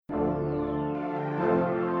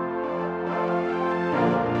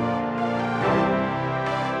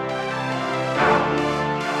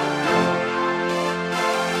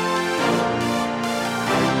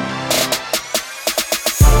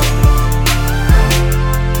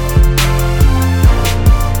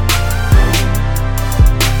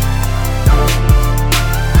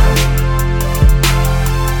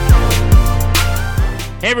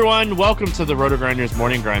everyone, welcome to the Roto Grinders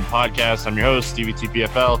Morning Grind Podcast. I'm your host,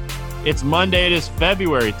 Stevietpfl. It's Monday. It is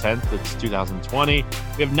February 10th. It's 2020.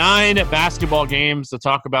 We have 9 basketball games to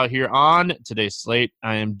talk about here on today's slate.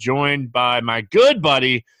 I am joined by my good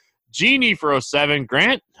buddy, Genie for 07.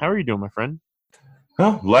 Grant, how are you doing, my friend?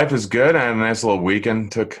 Well, life is good. I had a nice little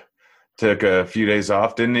weekend. Took a few days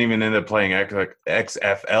off. Didn't even end up playing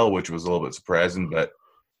XFL, which was a little bit surprising. But,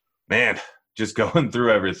 man, just going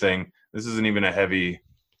through everything. This isn't even a heavy –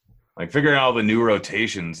 figuring out all the new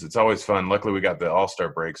rotations. It's always fun. Luckily, we got the All-Star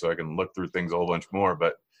break, so I can look through things a whole bunch more.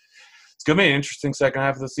 But it's going to be an interesting second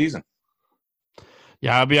half of the season.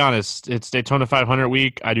 Yeah, I'll be honest. It's Daytona 500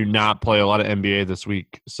 week. I do not play a lot of NBA this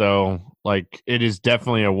week. So, it is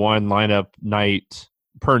definitely a one lineup night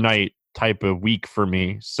per night type of week for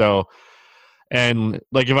me. So, and,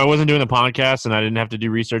 if I wasn't doing the podcast and I didn't have to do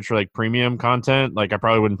research for, premium content, I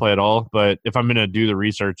probably wouldn't play at all. But if I'm going to do the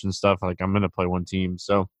research and stuff, I'm going to play one team.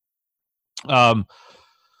 So, well,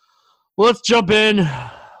 let's jump in.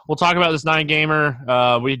 We'll talk about this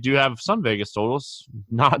 9-gamer. We do have some Vegas totals,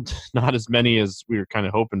 not as many as we were kind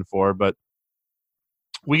of hoping for, but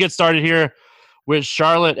we get started here with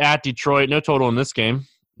Charlotte at Detroit. No total in this game.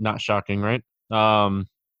 Not shocking, right?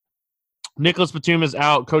 Nicholas Batum is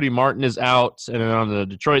out. Cody Martin is out. And then on the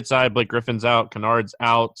Detroit side, Blake Griffin's out. Kennard's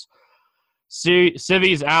out.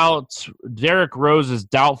 Civi's out. Derrick Rose is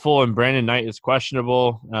doubtful, and Brandon Knight is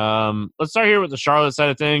questionable. Let's start here with the Charlotte side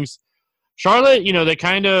of things. Charlotte, they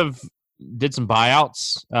kind of did some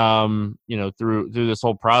buyouts, through this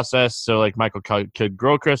whole process. So, Michael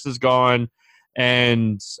Kidd-Gilchrist is gone,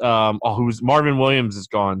 and who's Marvin Williams is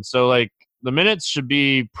gone. So, the minutes should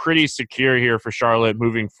be pretty secure here for Charlotte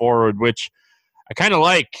moving forward, which I kind of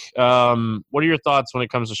like. What are your thoughts when it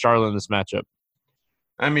comes to Charlotte in this matchup?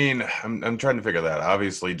 I mean, I'm trying to figure that out.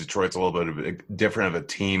 Obviously, Detroit's a little bit of a different of a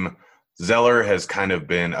team. Zeller has kind of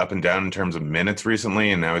been up and down in terms of minutes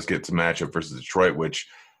recently, and now he's getting a matchup versus Detroit, which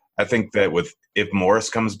I think that if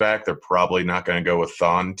Morris comes back, they're probably not going to go with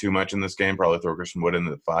Thon too much in this game. Probably throw Christian Wood in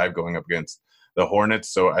the 5 going up against the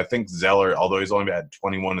Hornets. So I think Zeller, although he's only had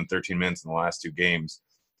 21 and 13 minutes in the last 2 games,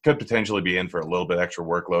 could potentially be in for a little bit extra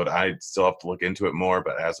workload. I still have to look into it more,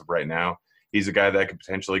 but as of right now, he's a guy that I could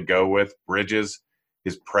potentially go with. Bridges,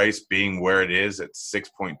 his price being where it is at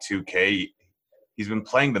 6.2K, he's been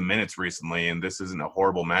playing the minutes recently, and this isn't a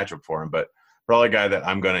horrible matchup for him, but probably a guy that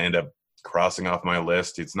I'm going to end up crossing off my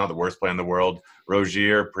list. It's not the worst play in the world.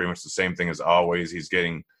 Rozier, pretty much the same thing as always.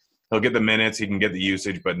 He'll get the minutes, he can get the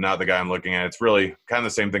usage, but not the guy I'm looking at. It's really kind of the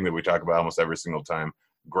same thing that we talk about almost every single time.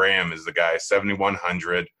 Graham is the guy,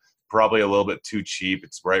 7,100, probably a little bit too cheap.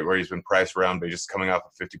 It's right where he's been priced around, but he's just coming off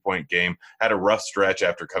a 50-point game. Had a rough stretch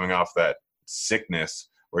after coming off that sickness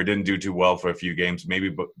where he didn't do too well for a few games.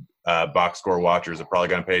 Maybe box score watchers are probably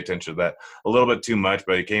going to pay attention to that a little bit too much,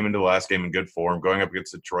 but he came into the last game in good form. Going up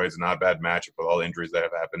against Detroit is not a bad matchup with all the injuries that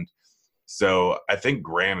have happened. So I think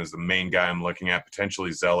Graham is the main guy I'm looking at,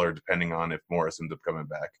 potentially Zeller, depending on if Morris ends up coming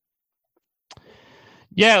back.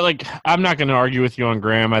 Yeah, I'm not going to argue with you on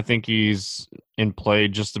Graham. I think he's in play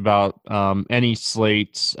just about any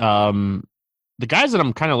slate. The guys that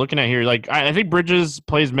I'm kind of looking at here, I think Bridges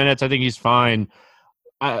plays minutes. I think he's fine.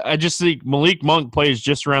 I just think Malik Monk plays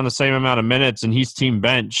just around the same amount of minutes, and he's team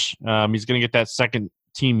bench. He's going to get that second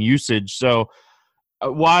team usage. So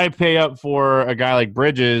why pay up for a guy like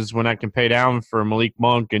Bridges when I can pay down for Malik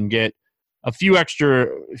Monk and get a few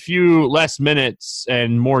less minutes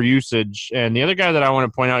and more usage? And the other guy that I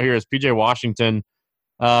want to point out here is PJ Washington.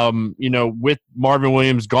 With Marvin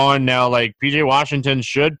Williams gone now, PJ Washington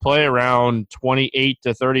should play around 28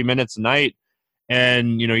 to 30 minutes a night.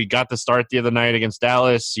 And, he got the start the other night against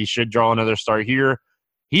Dallas. He should draw another start here.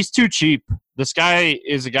 He's too cheap. This guy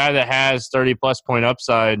is a guy that has 30-plus point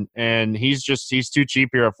upside, and he's too cheap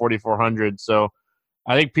here at 4,400. So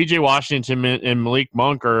I think P.J. Washington and Malik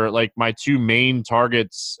Monk are, my 2 main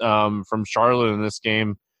targets from Charlotte in this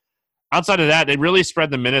game. Outside of that, they really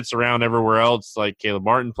spread the minutes around everywhere else. Caleb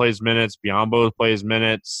Martin plays minutes. Biyombo plays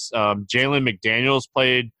minutes. Jalen McDaniels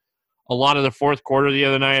played a lot of the fourth quarter the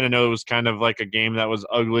other night. I know it was kind of a game that was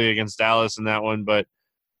ugly against Dallas in that one, but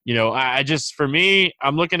for me,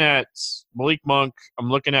 I'm looking at Malik Monk, I'm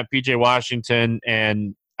looking at PJ Washington,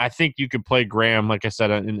 and I think you could play Graham, like I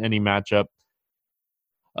said, in any matchup.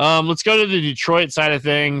 Let's go to the Detroit side of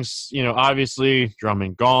things. Obviously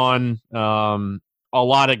Drummond gone. A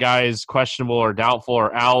lot of guys questionable or doubtful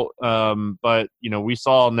or out. But we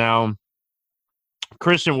saw now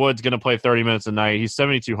Christian Wood's going to play 30 minutes a night. He's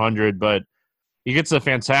 7,200, but he gets a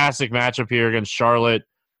fantastic matchup here against Charlotte.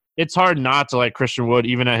 It's hard not to like Christian Wood,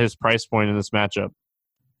 even at his price point in this matchup.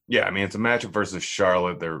 Yeah, I mean, it's a matchup versus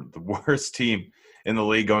Charlotte. They're the worst team in the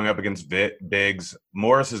league going up against bigs.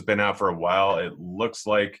 Morris has been out for a while. It looks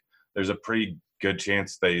like there's a pretty good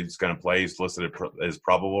chance that he's going to play. He's listed as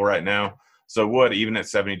probable right now. So Wood, even at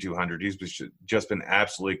 7,200, he's just been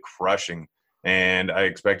absolutely crushing. And I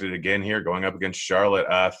expect it again here going up against Charlotte.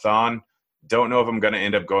 Thon, don't know if I'm going to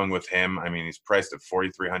end up going with him. I mean, he's priced at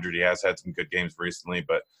 4,300. He has had some good games recently,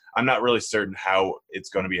 but I'm not really certain how it's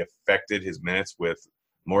going to be affected his minutes with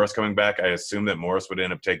Morris coming back. I assume that Morris would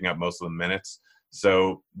end up taking up most of the minutes.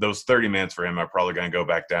 So those 30 minutes for him are probably going to go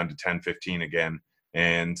back down to 10, 15 again.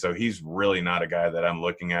 And so he's really not a guy that I'm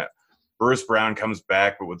looking at. Bruce Brown comes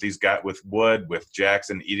back, but with these guys, with Wood, with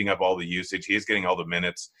Jackson eating up all the usage, he is getting all the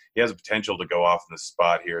minutes. He has the potential to go off in the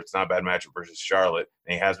spot here. It's not a bad matchup versus Charlotte,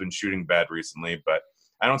 and he has been shooting bad recently, but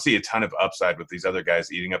I don't see a ton of upside with these other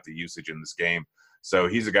guys eating up the usage in this game. So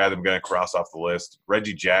he's a guy that I'm going to cross off the list.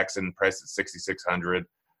 Reggie Jackson, priced at 6,600.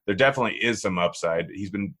 There definitely is some upside.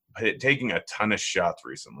 He's been taking a ton of shots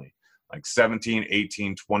recently, like 17,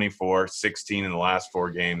 18, 24, 16 in the last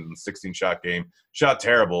 4 games, and 16-shot game. Shot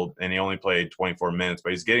terrible, and he only played 24 minutes,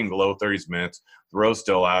 but he's getting the low 30s minutes. Throw's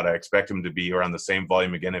still out. I expect him to be around the same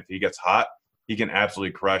volume again. If he gets hot, he can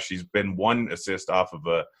absolutely crush. He's been 1 assist off of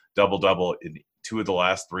a double-double in 2 of the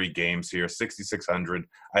last 3 games here, 6,600.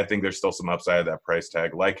 I think there's still some upside of that price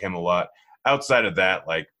tag. Like him a lot. Outside of that,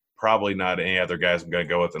 like probably not any other guys I'm going to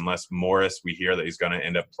go with unless Morris, we hear that he's going to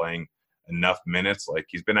end up playing enough minutes. Like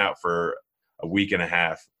he's been out for a week and a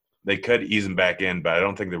half. They could ease him back in, but I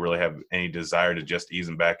don't think they really have any desire to just ease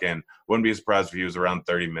him back in. Wouldn't be surprised if he was around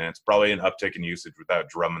 30 minutes. Probably an uptick in usage without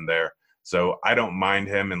Drummond there. So I don't mind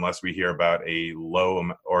him unless we hear about a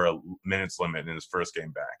low or a minutes limit in his first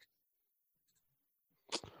game back.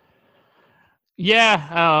 Yeah,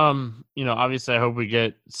 obviously I hope we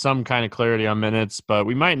get some kind of clarity on minutes, but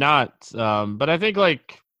we might not. But I think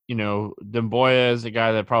Demboya is a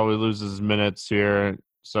guy that probably loses minutes here.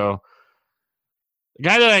 So the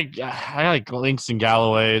guy that I like Langston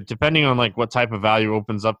Galloway, depending on like what type of value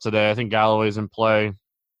opens up today. I think Galloway's in play.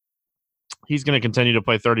 He's going to continue to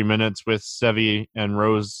play 30 minutes with Sevi and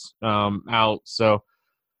Rose out. So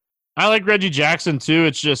I like Reggie Jackson too.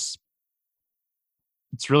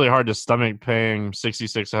 It's really hard to stomach paying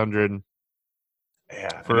 6,600.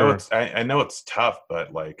 Yeah, I know it's tough,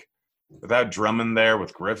 but like without Drummond there,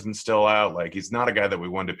 with Griffin still out, like he's not a guy that we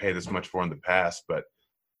wanted to pay this much for in the past. But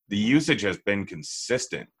the usage has been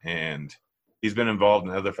consistent, and he's been involved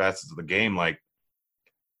in other facets of the game. Like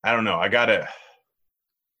I don't know,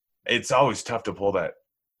 it's always tough to pull that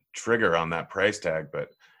trigger on that price tag, but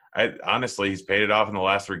honestly, he's paid it off in the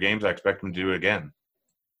last 3 games. I expect him to do it again.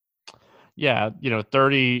 Yeah,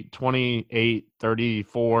 30, 28,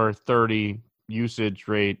 34, 30 usage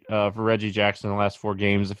rate for Reggie Jackson in the last 4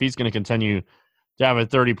 games. If he's going to continue to have a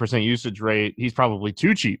 30% usage rate, he's probably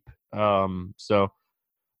too cheap. So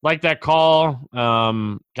like that call,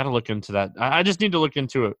 got to look into that. I just need to look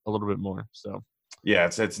into it a little bit more. So yeah,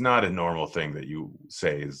 it's not a normal thing that you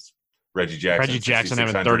say is Reggie Jackson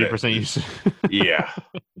having 30% usage. Yeah.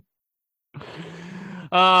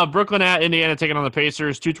 Brooklyn at Indiana taking on the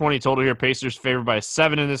Pacers. 220 total here. Pacers favored by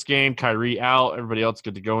 7 in this game. Kyrie out. Everybody else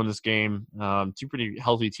good to go in this game. 2 pretty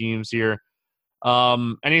healthy teams here.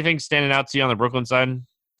 Anything standing out to you on the Brooklyn side?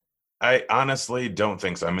 I honestly don't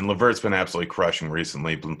think so. I mean, LeVert's been absolutely crushing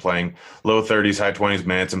recently. Been playing low 30s, high 20s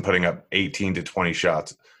minutes and putting up 18 to 20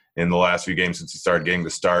 shots in the last few games since he started getting the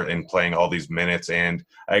start and playing all these minutes. And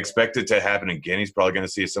I expect it to happen again. He's probably going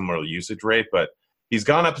to see a similar usage rate, but he's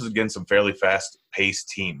gone up against some fairly fast-paced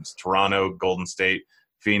teams, Toronto, Golden State,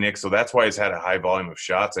 Phoenix. So that's why he's had a high volume of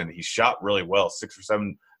shots, and he shot really well, 6 or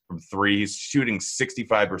 7 from 3. He's shooting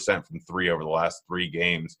 65% from 3 over the last 3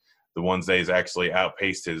 games, the ones that he's actually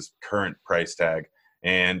outpaced his current price tag.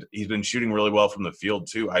 And he's been shooting really well from the field,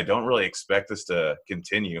 too. I don't really expect this to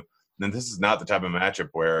continue. And this is not the type of matchup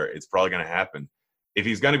where it's probably going to happen. If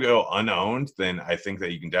he's going to go unowned, then I think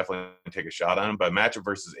that you can definitely take a shot on him. But matchup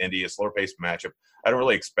versus Indy, a slower-paced matchup, I don't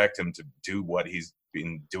really expect him to do what he's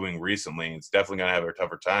been doing recently. It's definitely going to have a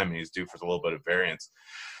tougher time, and he's due for a little bit of variance.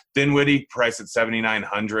 Dinwiddie, priced at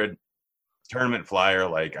 7,900, tournament flyer.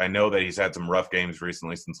 Like, I know that he's had some rough games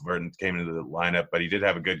recently since Burton came into the lineup, but he did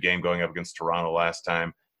have a good game going up against Toronto last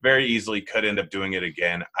time. Very easily could end up doing it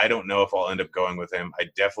again. I don't know if I'll end up going with him. I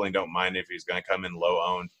definitely don't mind if he's going to come in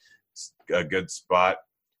low-owned. A good spot.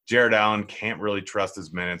 Jared Allen, can't really trust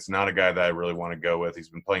his minutes. Not a guy that I really want to go with. He's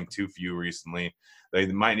been playing too few recently. They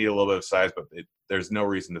might need a little bit of size, but there's no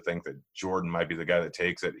reason to think that Jordan might be the guy that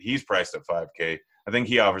takes it. He's priced at $5K. I think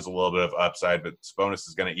he offers a little bit of upside, but Sabonis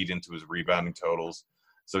is going to eat into his rebounding totals.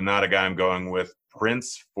 So not a guy I'm going with.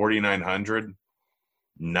 Prince, 4,900.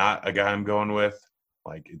 Not a guy I'm going with.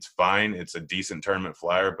 Like, it's fine. It's a decent tournament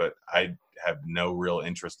flyer, but I have no real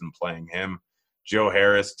interest in playing him. Joe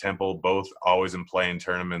Harris, Temple, both always in play in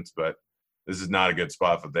tournaments, but this is not a good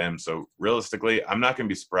spot for them. So realistically, I'm not going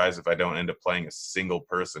to be surprised if I don't end up playing a single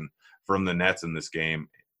person from the Nets in this game,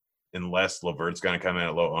 unless LeVert's going to come in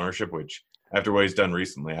at low ownership, which after what he's done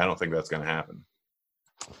recently, I don't think that's going to happen.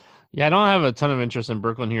 Yeah, I don't have a ton of interest in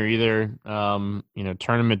Brooklyn here either.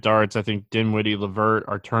 Tournament darts, I think Dinwiddie, LeVert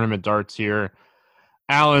are tournament darts here.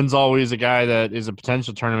 Allen's always a guy that is a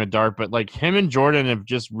potential tournament dart, but like him and Jordan have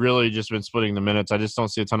just been splitting the minutes. I just don't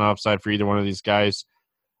see a ton of upside for either one of these guys.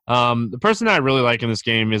 The person that I really like in this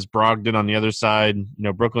game is Brogdon on the other side.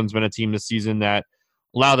 Brooklyn's been a team this season that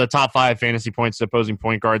allow the top 5 fantasy points to opposing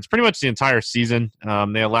point guards pretty much the entire season.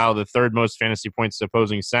 They allow the 3rd most fantasy points to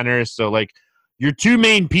opposing centers. So like your 2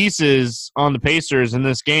 main pieces on the Pacers in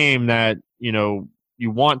this game that, you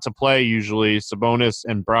want to play usually, Sabonis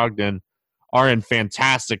and Brogdon, are in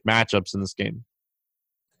fantastic matchups in this game.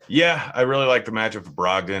 Yeah, I really like the matchup for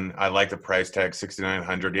Brogdon. I like the price tag,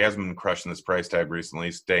 6,900. He hasn't been crushing this price tag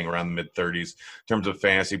recently, staying around the mid-30s in terms of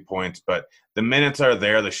fantasy points. But the minutes are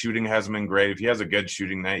there. The shooting hasn't been great. If he has a good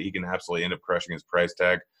shooting night, he can absolutely end up crushing his price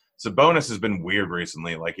tag. Sabonis has been weird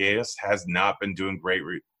recently. Like, he just has not been doing great,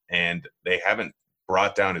 and they haven't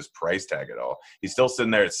brought down his price tag at all. He's still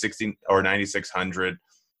sitting there at 16 or 9,600.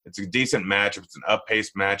 It's a decent matchup. It's an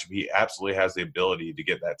up-paced matchup. He absolutely has the ability to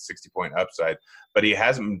get that 60-point upside, but he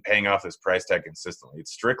hasn't been paying off his price tag consistently.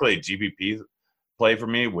 It's strictly a GPP play for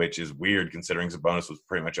me, which is weird considering Sabonis was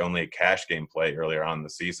pretty much only a cash game play earlier on in the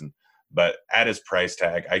season. But at his price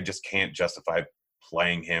tag, I just can't justify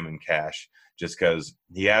playing him in cash just because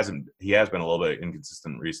he has been a little bit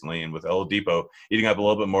inconsistent recently. And with Oladipo eating up a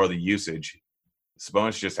little bit more of the usage,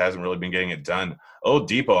 Sabonis just hasn't really been getting it done.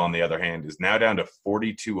 Oladipo, on the other hand, is now down to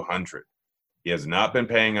 4,200. He has not been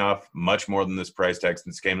paying off much more than this price tag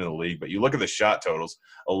since he came into the league. But you look at the shot totals,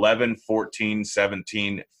 11, 14,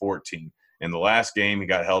 17, 14. In the last game, he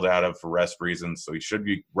got held out of for rest reasons, so he should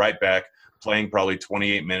be right back playing probably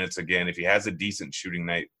 28 minutes again. If he has a decent shooting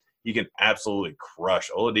night, he can absolutely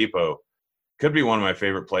crush. Oladipo could be one of my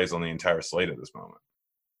favorite plays on the entire slate at this moment.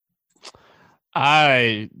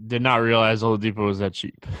 I did not realize Oladipo was that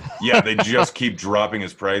cheap. Yeah, they just keep dropping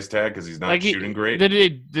his price tag because he's not shooting great.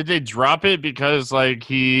 Did they drop it because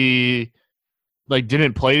he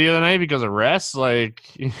didn't play the other night because of rest? Like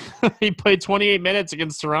he played 28 minutes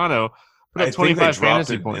against Toronto, put up 25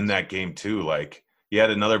 fantasy points in that game too. Like he had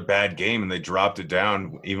another bad game and they dropped it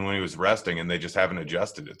down even when he was resting, and they just haven't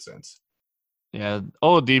adjusted it since. Yeah,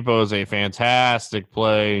 Oladipo is a fantastic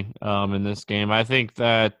play in this game. I think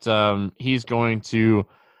that he's going to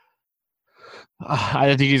I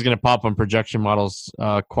think he's going to pop on projection models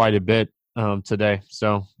quite a bit today.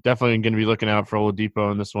 So definitely going to be looking out for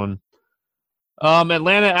Oladipo in this one.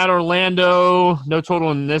 Atlanta at Orlando, no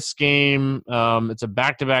total in this game. It's a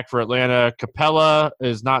back-to-back for Atlanta. Capella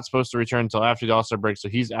is not supposed to return until after the All-Star break, so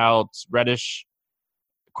he's out. Reddish,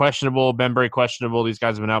 questionable. Benbury, questionable. These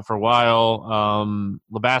guys have been out for a while.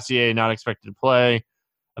 Labassiere, not expected to play.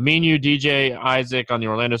 Aminu, DJ, Isaac on the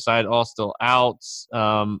Orlando side, all still out.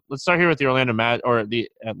 Let's start here with the the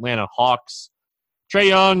Atlanta Hawks. Trae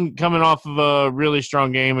Young coming off of a really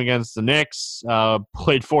strong game against the Knicks,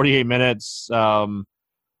 played 48 minutes.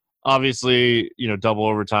 Obviously, double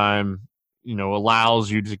overtime, allows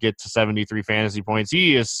you to get to 73 fantasy points.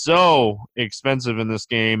 He is so expensive in this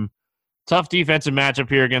game. Tough defensive matchup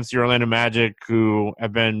here against the Orlando Magic, who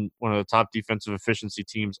have been one of the top defensive efficiency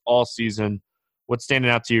teams all season. What's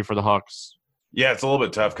standing out to you for the Hawks? Yeah, it's a little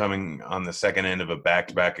bit tough coming on the second end of a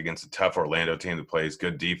back-to-back against a tough Orlando team that plays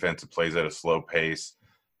good defense, that plays at a slow pace.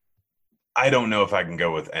 I don't know if I can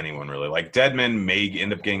go with anyone really. Like Dedmon may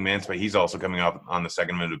end up getting minutes, but he's also coming off on the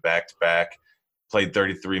second minute of back-to-back. Played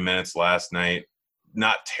 33 minutes last night.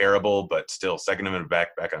 Not terrible, but still second minute of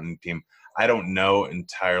back-to-back on the team. I don't know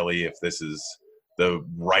entirely if this is the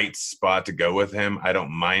right spot to go with him. I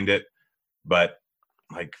don't mind it, but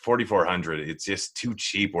like 4,400, it's just too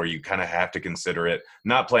cheap where you kind of have to consider it.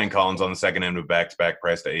 Not playing Collins on the second end of back-to-back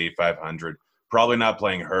price to 8,500. Probably not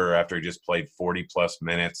playing her after he just played 40-plus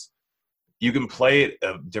minutes. You can play it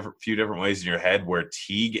a few different ways in your head where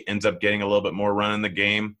Teague ends up getting a little bit more run in the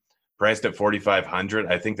game. Priced at 4,500,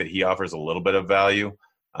 I think that he offers a little bit of value.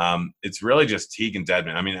 It's really just Teague and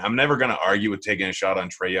Dedmon. I mean, I'm never going to argue with taking a shot on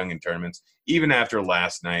Trae Young in tournaments. Even after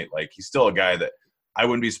last night, like he's still a guy that I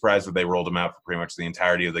wouldn't be surprised if they rolled him out for pretty much the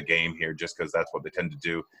entirety of the game here just because that's what they tend to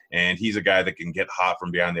do. And he's a guy that can get hot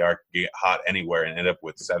from behind the arc, get hot anywhere, and end up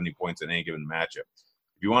with 70 points in any given matchup.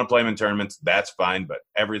 If you want to play him in tournaments, that's fine, but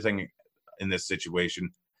everything in this situation,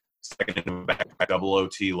 second in the back, double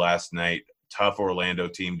OT last night, tough Orlando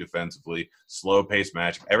team defensively, slow-paced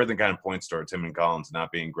match. Everything kind of points towards him and Collins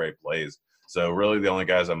not being great plays. So really the only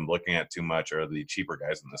guys I'm looking at too much are the cheaper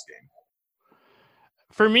guys in this game.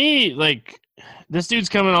 For me, like, this dude's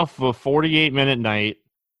coming off of a 48-minute night,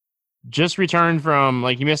 just returned from,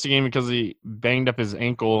 like, he missed a game because he banged up his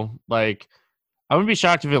ankle. Like, I wouldn't be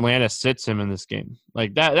shocked if Atlanta sits him in this game.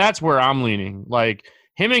 Like, that's where I'm leaning. Like,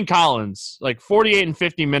 him and Collins, like 48 and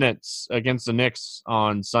 50 minutes against the Knicks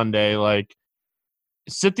on Sunday. Like,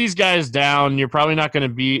 sit these guys down. You're probably not going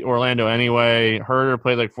to beat Orlando anyway. Herter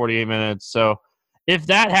played like 48 minutes. So if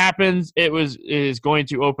that happens, it is going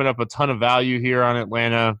to open up a ton of value here on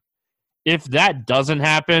Atlanta. If that doesn't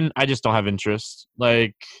happen, I just don't have interest.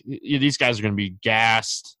 Like, these guys are going to be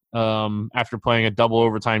gassed after playing a double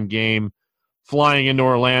overtime game, flying into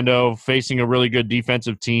Orlando, facing a really good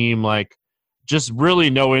defensive team. Like, just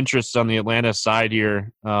really no interest on the Atlanta side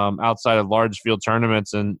here outside of large field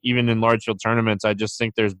tournaments. And even in large field tournaments, I just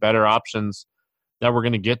think there's better options that we're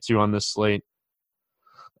going to get to on this slate.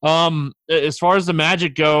 As far as the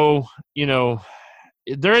Magic go, you know,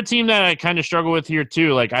 they're a team that I kind of struggle with here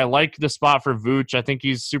too. Like, I like the spot for Vooch. I think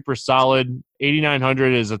he's super solid.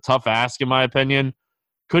 8,900 is a tough ask in my opinion.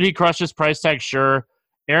 Could he crush his price tag? Sure.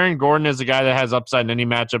 Aaron Gordon is a guy that has upside in any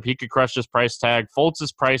matchup. He could crush his price tag.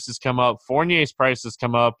 Fultz's price has come up. Fournier's price has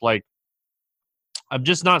come up. Like, I'm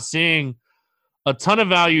just not seeing a ton of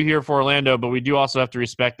value here for Orlando, but we do also have to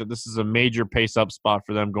respect that this is a major pace-up spot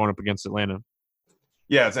for them going up against Atlanta.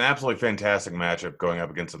 Yeah, it's an absolutely fantastic matchup going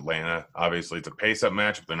up against Atlanta. Obviously, it's a pace-up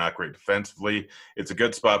matchup. They're not great defensively. It's a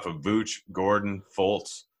good spot for Vooch, Gordon,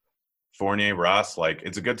 Fultz, Fournier, Ross. Like,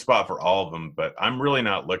 it's a good spot for all of them, but I'm really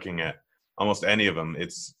not looking at almost any of them.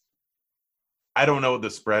 I don't know what the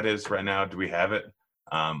spread is right now. Do we have it?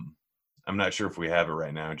 I'm not sure if we have it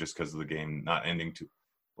right now just because of the game not ending too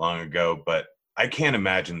long ago, but I can't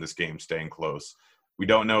imagine this game staying close. We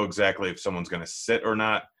don't know exactly if someone's going to sit or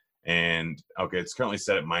not. And, okay, it's currently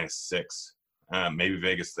set at -6. Maybe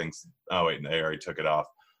Vegas thinks, oh, wait, they already took it off.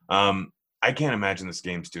 I can't imagine this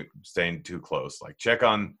game staying too close. Like, check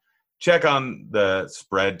on the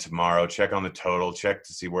spread tomorrow, check on the total, check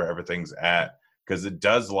to see where everything's at, because it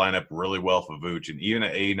does line up really well for Vooch. And even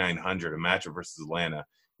at 8,900, a matchup versus Atlanta,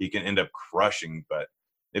 he can end up crushing. But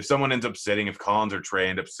if someone ends up sitting, if Collins or Trey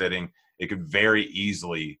end up sitting, it could very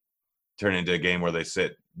easily turn into a game where they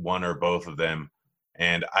sit one or both of them.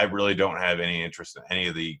 And I really don't have any interest in any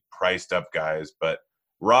of the priced up guys. But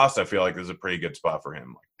Ross, I feel like this is a pretty good spot for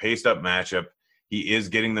him. Like, paced up matchup. He is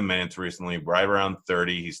getting the minutes recently, right around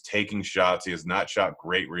 30. He's taking shots. He has not shot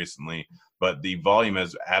great recently, but the volume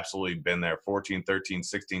has absolutely been there. 14, 13,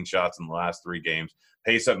 16 shots in the last 3 games.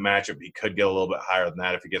 Pace-up matchup, he could get a little bit higher than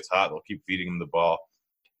that. If he gets hot, they'll keep feeding him the ball.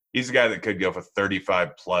 He's a guy that could go for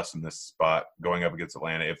 35-plus in this spot going up against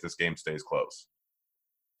Atlanta if this game stays close.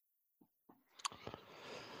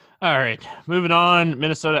 All right, moving on.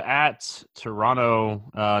 Minnesota at Toronto.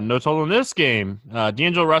 No total in this game.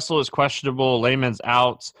 D'Angelo Russell is questionable. Layman's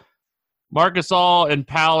out. Marc Gasol and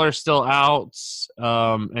Powell are still out,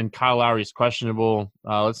 and Kyle Lowry is questionable.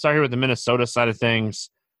 Let's start here with the Minnesota side of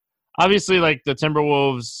things. Obviously, like, the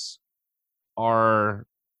Timberwolves are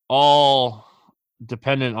all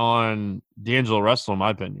dependent on D'Angelo Russell, in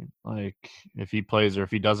my opinion. Like, if he plays or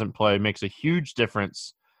if he doesn't play, makes a huge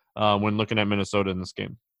difference when looking at Minnesota in this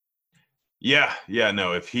game. Yeah,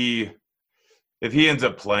 no. If he ends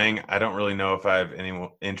up playing, I don't really know if I have any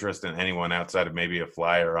interest in anyone outside of maybe a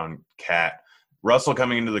flyer on Cat. Russell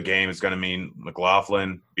coming into the game is going to mean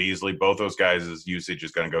McLaughlin, Beasley, both those guys' usage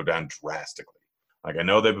is going to go down drastically. Like, I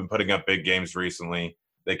know they've been putting up big games recently.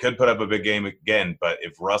 They could put up a big game again, but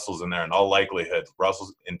if Russell's in there, in all likelihood,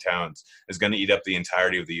 Russell's in Towns is going to eat up the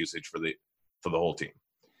entirety of the usage for the whole team.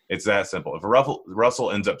 It's that simple. If Russell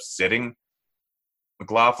ends up sitting,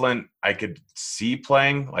 McLaughlin, I could see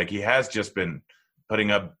playing. Like, he has just been putting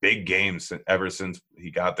up big games ever since he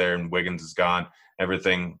got there and Wiggins is gone.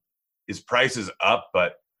 Everything, his price is up,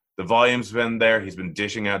 but the volume's been there. He's been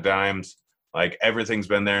dishing out dimes. Like, everything's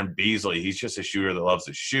been there. And Beasley, he's just a shooter that loves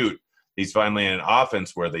to shoot. He's finally in an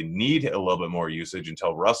offense where they need a little bit more usage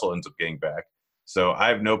until Russell ends up getting back. So I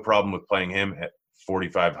have no problem with playing him at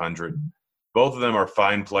 4,500. Both of them are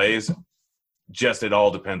fine plays. Just it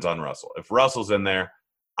all depends on Russell. If Russell's in there,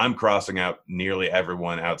 I'm crossing out nearly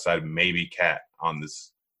everyone outside of maybe Cat on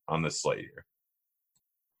this slate here.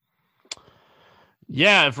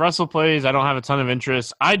 Yeah, if Russell plays, I don't have a ton of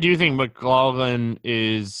interest. I do think McLaughlin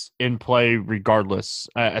is in play regardless.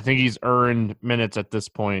 I think he's earned minutes at this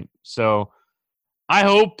point. So I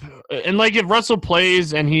hope, and like, if Russell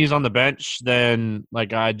plays and he's on the bench, then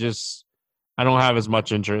like I don't have as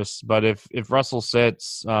much interest. But if Russell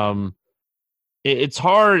sits, it's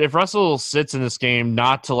hard if Russell sits in this game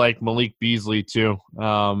not to like Malik Beasley too.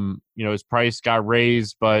 His price got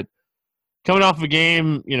raised, but coming off a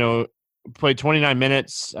game, played 29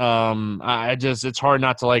 minutes. It's hard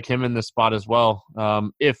not to like him in this spot as well.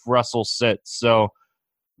 If Russell sits, so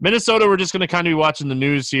Minnesota, we're just going to kind of be watching the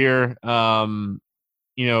news here.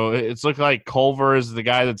 It's looking like Culver is the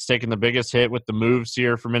guy that's taking the biggest hit with the moves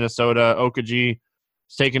here for Minnesota. Okaji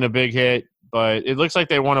is taking a big hit, but it looks like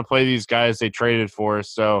they want to play these guys they traded for.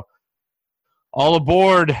 So all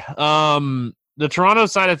aboard. The Toronto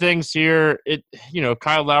side of things here,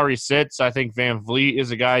 Kyle Lowry sits. I think Van Vliet is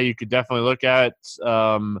a guy you could definitely look at.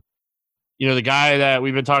 The guy that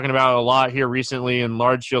we've been talking about a lot here recently in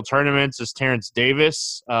large field tournaments is Terrence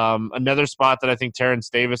Davis. Another spot that I think Terrence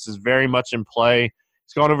Davis is very much in play.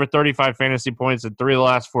 He's gone over 35 fantasy points in 3 of the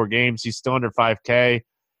last 4 games. He's still under 5K.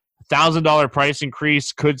 $1,000 price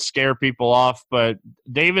increase could scare people off, but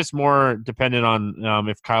Davis more dependent on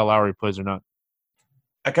if Kyle Lowry plays or not.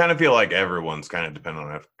 I kind of feel like everyone's kind of dependent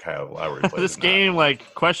on if Kyle Lowry plays. This game,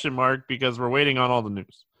 question mark, because we're waiting on all the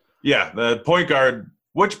news. Yeah, the point guard,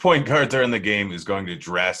 which point guards are in the game is going to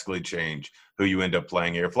drastically change who you end up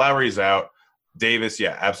playing here. If Lowry's out, Davis,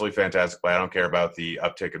 yeah, absolutely fantastic play. I don't care about the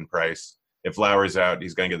uptick in price. If Lowry's out,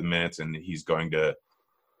 he's going to get the minutes, and he's going to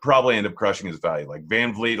probably end up crushing his value. Like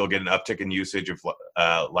Van Vliet will get an uptick in usage if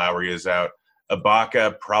Lowry is out.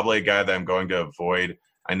 Ibaka, probably a guy that I'm going to avoid.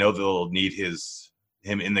 I know they'll need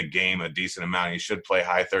him in the game a decent amount. He should play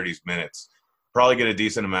high 30s minutes. Probably get a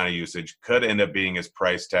decent amount of usage. Could end up being his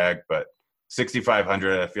price tag, but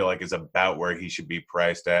 6,500 I feel like is about where he should be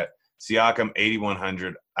priced at. Siakam,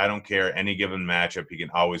 8,100. I don't care. Any given matchup, he can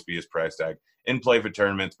always be his price tag. In play for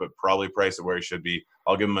tournaments, but probably priced at where he should be.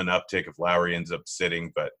 I'll give him an uptick if Lowry ends up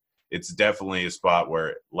sitting, but it's definitely a spot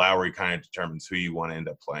where Lowry kind of determines who you want to end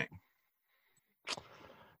up playing.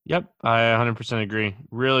 Yep, I 100% agree.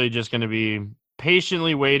 Really just going to be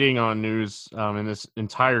patiently waiting on news in this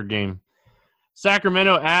entire game.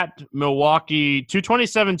 Sacramento at Milwaukee,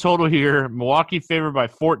 227 total here. Milwaukee favored by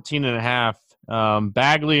 14.5.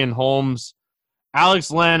 Bagley and Holmes,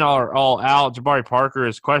 Alex Len are all out. Jabari Parker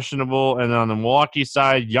is questionable. And on the Milwaukee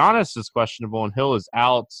side, Giannis is questionable and Hill is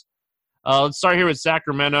out. Let's start here with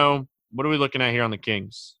Sacramento. What are we looking at here on the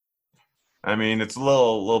Kings? I mean, it's a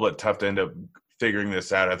little bit tough to end up figuring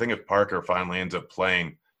this out. I think if Parker finally ends up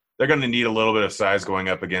playing, they're going to need a little bit of size going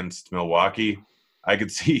up against Milwaukee. I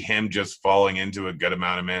could see him just falling into a good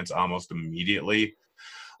amount of minutes almost immediately.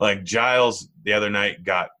 Like Giles the other night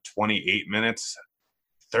got 28 minutes,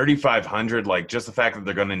 3,500. Like just the fact that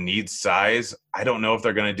they're going to need size. I don't know if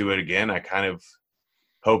they're going to do it again. I kind of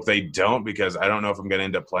hope they don't because I don't know if I'm going to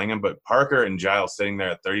end up playing him. But Parker and Giles sitting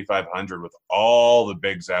there at 3,500 with all the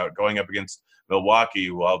bigs out going up against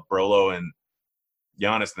Milwaukee while Brolo and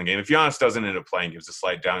Giannis in the game. If Giannis doesn't end up playing, gives a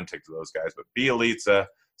slight downtick to those guys. But Bielitsa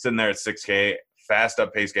sitting there at 6K, fast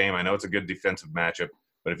up-pace game. I know it's a good defensive matchup,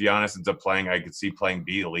 but if Giannis ends up playing, I could see playing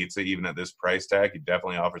Bielitsa even at this price tag. He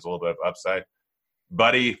definitely offers a little bit of upside.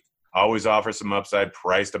 Buddy always offers some upside,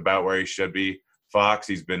 priced about where he should be. Fox,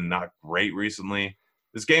 he's been not great recently.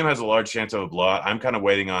 This game has a large chance of a blowout. I'm kind of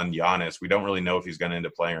waiting on Giannis. We don't really know if he's going to end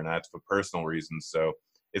up playing or not for personal reasons, so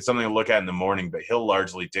it's something to look at in the morning, but he'll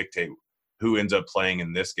largely dictate who ends up playing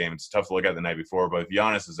in this game. It's tough to look at the night before, but if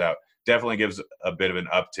Giannis is out, definitely gives a bit of an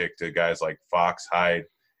uptick to guys like Fox, Hyde,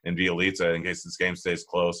 and Bielitsa in case this game stays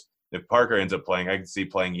close. If Parker ends up playing, I can see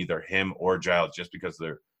playing either him or Giles just because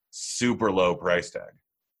they're super low price tag.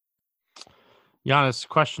 Giannis,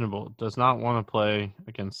 questionable, does not want to play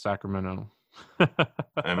against Sacramento.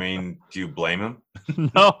 I mean, do you blame him?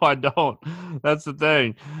 No, I don't. That's the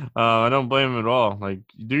thing. I don't blame him at all. Like,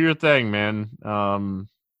 do your thing, man.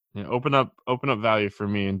 Open up value for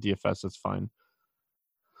me in DFS. That's fine.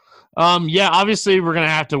 Obviously we're gonna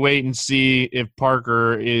have to wait and see if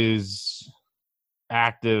Parker is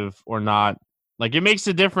active or not. Like, it makes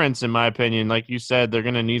a difference in my opinion. Like you said, they're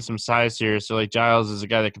gonna need some size here. So like Giles is a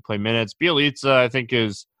guy that can play minutes. Bielitsa, I think,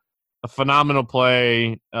 is a phenomenal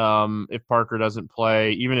play. If Parker doesn't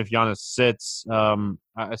play, even if Giannis sits,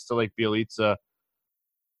 I still like Bielitsa.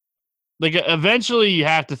 Like, eventually you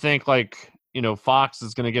have to think Fox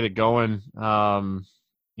is gonna get it going.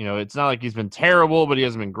 It's not like he's been terrible, but he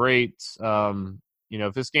hasn't been great.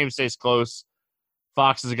 If this game stays close,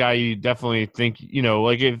 Fox is a guy you definitely think,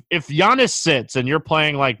 if Giannis sits and you're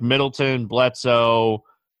playing like Middleton, Bledsoe,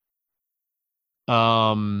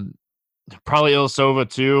 probably Ilyasova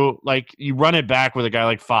too, like you run it back with a guy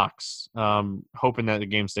like Fox, hoping that the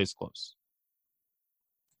game stays close.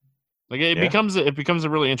 Like it becomes a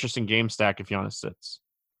really interesting game stack if Giannis sits.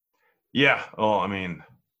 Yeah. Well, I mean,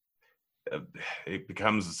 it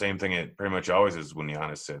becomes the same thing it pretty much always is when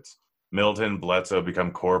Giannis sits. Middleton, Bledsoe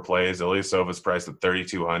become core plays. Ilyasova's priced at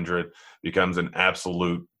 3,200, becomes an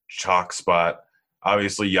absolute chalk spot.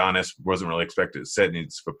 Obviously, Giannis wasn't really expected to sit,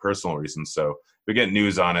 needs for personal reasons. So if we get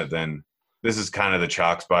news on it, then this is kind of the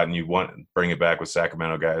chalk spot, and you want to bring it back with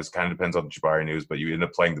Sacramento guys. Kind of depends on the Jabari news, but you end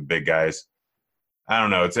up playing the big guys. I don't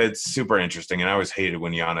know. It's super interesting, and I always hate it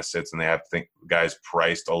when Giannis sits and they have to think guys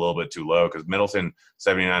priced a little bit too low because Middleton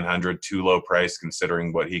 7,900 too low price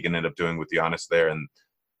considering what he can end up doing with Giannis there, and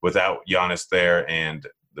without Giannis there and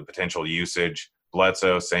the potential usage.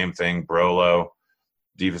 Bledsoe, same thing. Brolo,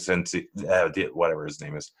 DiVincenzi, whatever his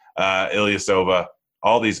name is, Ilyasova.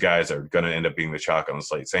 All these guys are going to end up being the chalk on the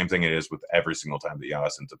slate. Same thing it is with every single time that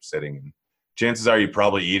Giannis ends up sitting. And chances are you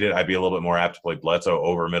probably eat it. I'd be a little bit more apt to play Bledsoe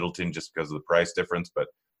over Middleton just because of the price difference, but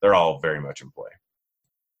they're all very much in play.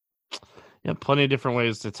 Yeah, plenty of different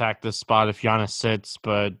ways to attack this spot if Giannis sits,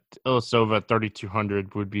 but Ilyasova at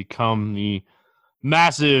 3,200 would become the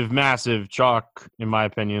massive, massive chalk, in my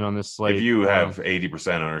opinion, on this slate. If you have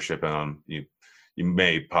 80% ownership on you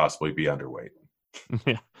may possibly be underweight.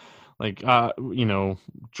 Yeah.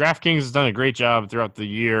 DraftKings has done a great job throughout the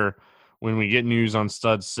year when we get news on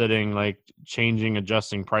studs sitting, changing,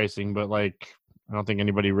 adjusting pricing. But, I don't think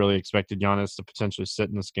anybody really expected Giannis to potentially sit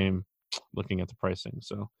in this game looking at the pricing.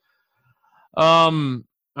 So, all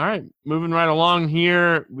right, moving right along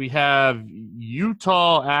here. We have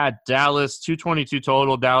Utah at Dallas, 222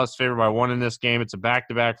 total. Dallas favored by 1 in this game. It's a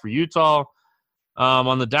back-to-back for Utah.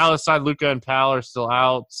 On the Dallas side, Luka and Powell are still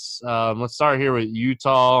out. Let's start here with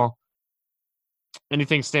Utah.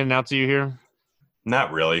 Anything standing out to you here?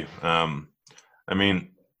 Not really.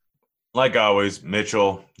 Like always,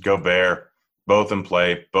 Mitchell, Gobert, both in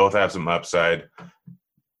play. Both have some upside.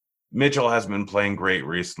 Mitchell hasn't been playing great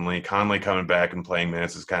recently. Conley coming back and playing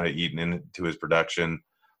minutes is kind of eating into his production.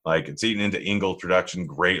 It's eating into Ingles' production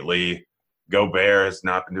greatly. Gobert has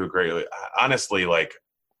not been doing greatly. Honestly, this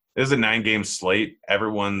is a 9-game slate.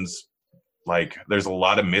 Everyone's there's a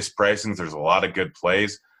lot of mispricings. There's a lot of good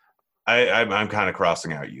plays. I'm kind of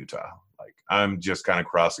crossing out Utah. I'm just kind of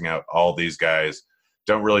crossing out all these guys.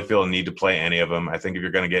 Don't really feel a need to play any of them. I think if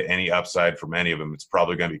you're going to get any upside from any of them, it's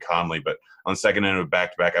probably going to be Conley. But on the second end of a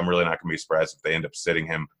back-to-back, I'm really not going to be surprised if they end up sitting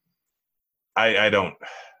him. I don't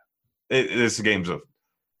 – this game's of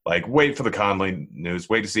wait for the Conley news.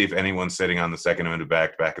 Wait to see if anyone's sitting on the second end of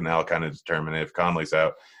back-to-back, and that'll kind of determine if Conley's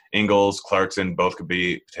out. Ingles, Clarkson, both could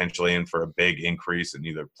be potentially in for a big increase in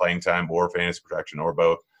either playing time or fantasy production or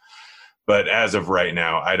both. But as of right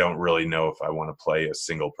now, I don't really know if I want to play a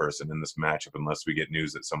single person in this matchup unless we get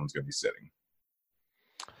news that someone's going to be sitting.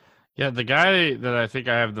 Yeah, the guy that I think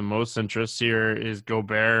I have the most interest here is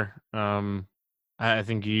Gobert. I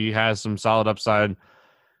think he has some solid upside.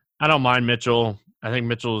 I don't mind Mitchell. I think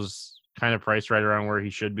Mitchell's kind of priced right around where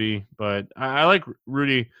he should be. But I like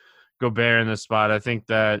Rudy Gobert in this spot. I think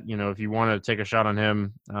that, if you want to take a shot on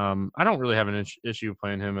him, I don't really have an issue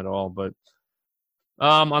playing him at all. But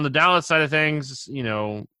on the Dallas side of things,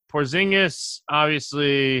 Porzingis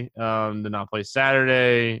obviously did not play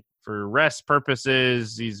Saturday for rest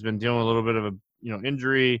purposes. He's been dealing with a little bit of a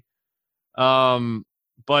injury,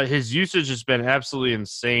 but his usage has been absolutely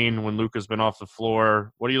insane when Luka's been off the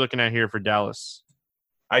floor. What are you looking at here for Dallas?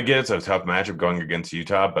 I get it's a tough matchup going against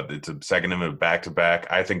Utah, but it's a second of a back-to-back.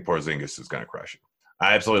 I think Porzingis is going to crush it.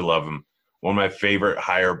 I absolutely love him. One of my favorite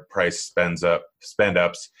higher price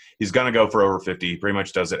spend-ups. He's going to go for over 50. He pretty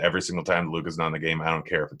much does it every single time Luka's not in the game. I don't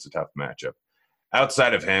care if it's a tough matchup.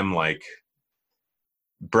 Outside of him,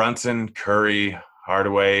 Brunson, Curry,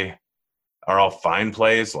 Hardaway are all fine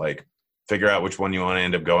plays. Figure out which one you want to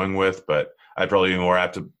end up going with, but I'd probably be more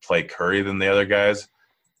apt to play Curry than the other guys.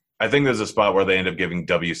 I think there's a spot where they end up giving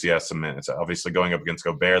WCS some minutes. Obviously, going up against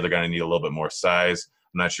Gobert, they're going to need a little bit more size.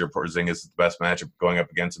 I'm not sure Porzingis is the best matchup going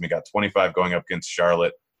up against him. He got 25 going up against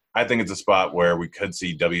Charlotte. I think it's a spot where we could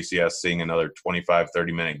see WCS seeing another 25,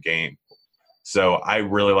 30-minute game. So I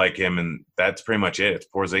really like him, and that's pretty much it. It's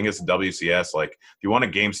Porzingis and WCS. If you want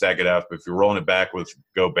to game stack it up, if you're rolling it back with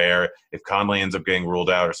Gobert, if Conley ends up getting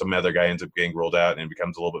ruled out or some other guy ends up getting ruled out and it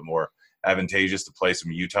becomes a little bit more advantageous to play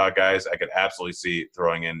some Utah guys, I could absolutely see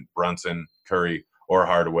throwing in Brunson, Curry, or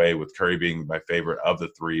Hardaway, with Curry being my favorite of the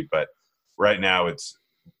three. But right now it's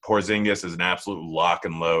Porzingis is an absolute lock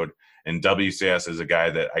and load, and WCS is a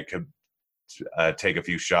guy that I could take a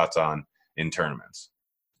few shots on in tournaments.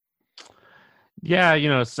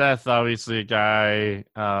 Yeah, Seth, obviously a guy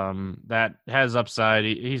that has upside.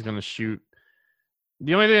 He's going to shoot.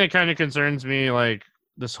 The only thing that kind of concerns me,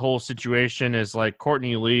 this whole situation is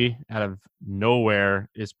Courtney Lee out of nowhere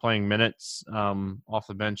is playing minutes off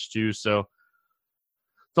the bench too. So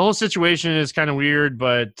the whole situation is kind of weird,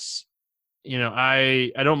 but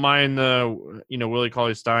I don't mind the Willie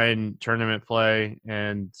Cauley-Stein tournament play,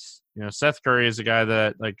 and Seth Curry is a guy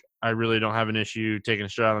that like I really don't have an issue taking a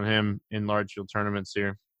shot on him in large field tournaments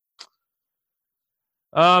here.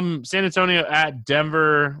 San Antonio at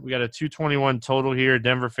Denver. We got a 221 total here.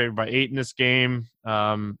 Denver favored by 8 in this game.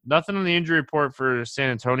 Nothing on the injury report for San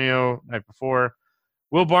Antonio night before.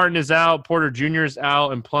 Will Barton is out. Porter Jr. is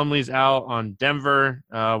out, and Plumlee's out on Denver.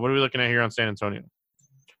 What are we looking at here on San Antonio?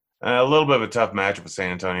 A little bit of a tough matchup with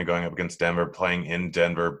San Antonio going up against Denver, playing in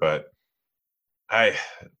Denver, but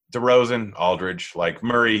DeRozan, Aldridge, like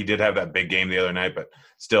Murray, he did have that big game the other night, but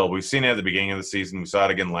still, we've seen it at the beginning of the season. We saw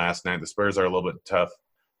it again last night. The Spurs are a little bit tough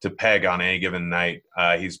to peg on any given night.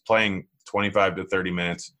 He's playing 25 to 30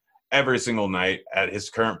 minutes every single night at his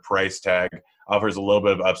current price tag. Offers a little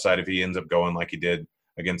bit of upside if he ends up going like he did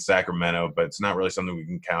against Sacramento, but it's not really something we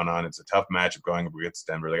can count on. It's a tough matchup going up against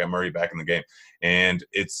Denver. They got Murray back in the game, and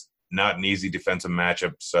it's not an easy defensive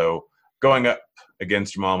matchup. So going up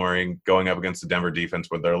against Jamal Murray, going up against the Denver defense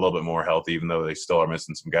where they're a little bit more healthy, even though they still are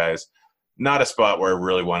missing some guys, not a spot where I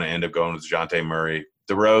really want to end up going with DeJounte Murray.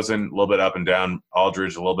 DeRozan, a little bit up and down.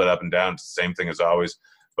 Aldridge, a little bit up and down. It's the same thing as always.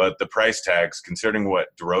 But the price tags, considering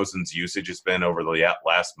what DeRozan's usage has been over the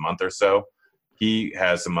last month or so, he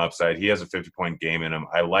has some upside. He has a 50-point game in him.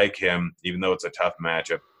 I like him, even though it's a tough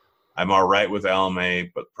matchup. I'm all right with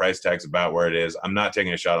LMA, but the price tag's about where it is. I'm not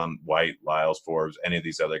taking a shot on White, Lyles, Forbes, any of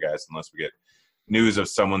these other guys unless we get news of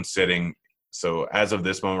someone sitting. So as of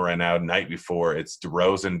this moment right now, night before, it's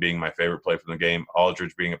DeRozan being my favorite play from the game,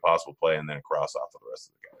 Aldridge being a possible play, and then a cross off of the rest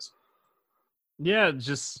of the guys. Yeah,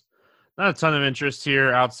 just not a ton of interest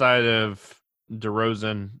here outside of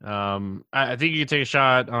DeRozan. I think you can take a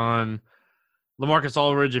shot on LaMarcus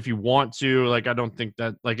Aldridge if you want to. Like, I don't think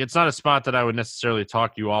that, like, it's not a spot that I would necessarily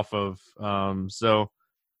talk you off of. So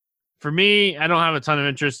for me, I don't have a ton of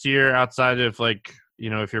interest here outside of, like,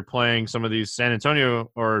 if you're playing some of these San Antonio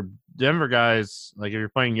or Denver guys, like if you're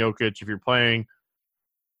playing Jokic, if you're playing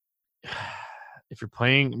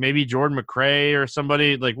maybe Jordan McRae or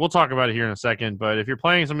somebody, like we'll talk about it here in a second, but if you're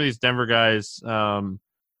playing some of these Denver guys,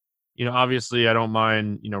 obviously I don't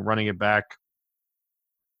mind, running it back.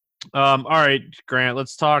 All right, Grant,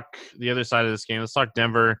 let's talk the other side of this game. Let's talk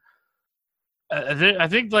Denver. I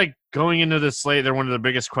think like going into this slate, they're one of the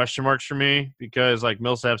biggest question marks for me because like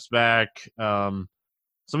Millsap's back.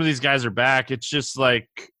 Some of these guys are back. It's just like,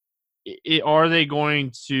 are they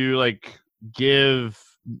going to like give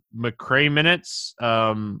McRae minutes,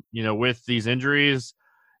 with these injuries?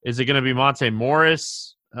 Is it going to be Monte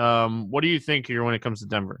Morris? What do you think here when it comes to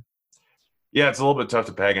Denver? Yeah, it's a little bit tough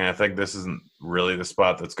to peg, and I think this isn't really the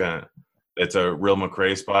spot it's a real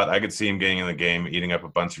McRae spot. I could see him getting in the game, eating up a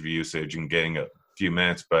bunch of usage and getting a few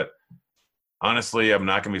minutes, but honestly, I'm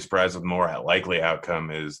not going to be surprised with more likely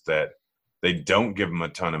outcome is that they don't give him a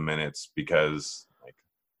ton of minutes because like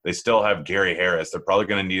they still have Gary Harris. They're probably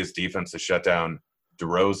going to need his defense to shut down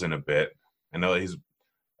DeRozan a bit. I know he's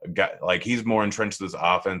a guy, like he's more entrenched in this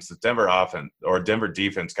offense. The Denver offense or Denver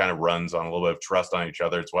defense kind of runs on a little bit of trust on each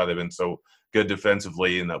other. It's why they've been so good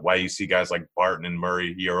defensively, and that why you see guys like Barton and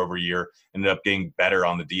Murray year over year ended up getting better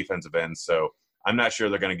on the defensive end. So I'm not sure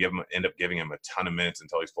they're going to end up giving him a ton of minutes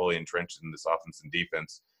until he's fully entrenched in this offense and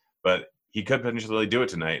defense. But he could potentially do it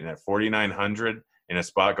tonight. And at 4,900 in a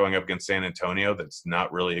spot going up against San Antonio that's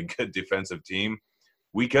not really a good defensive team,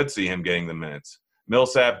 we could see him getting the minutes.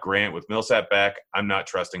 Millsap, Grant, with Millsap back, I'm not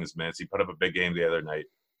trusting his minutes. He put up a big game the other night.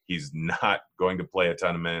 He's not going to play a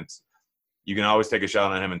ton of minutes. You can always take a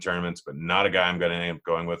shot on him in tournaments, but not a guy I'm going to end up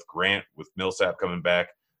going with. Grant, with Millsap coming back,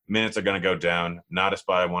 minutes are going to go down. Not a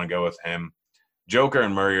spot I want to go with him. Joker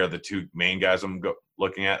and Murray are the two main guys I'm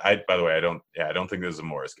looking at. By the way, I don't think this is a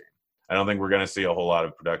Morris game. I don't think we're going to see a whole lot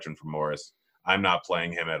of production from Morris. I'm not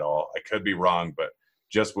playing him at all. I could be wrong, but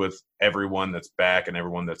just with everyone that's back and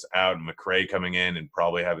everyone that's out and McRae coming in and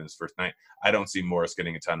probably having his first night, I don't see Morris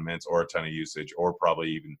getting a ton of minutes or a ton of usage or probably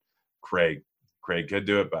even Craig. Craig could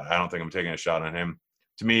do it, but I don't think I'm taking a shot on him.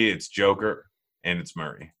 To me, it's Joker and it's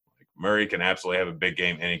Murray. Like, Murray can absolutely have a big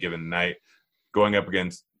game any given night. Going up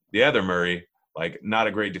against the other Murray, like not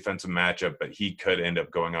a great defensive matchup, but he could end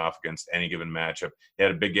up going off against any given matchup. He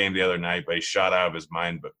had a big game the other night, but he shot out of his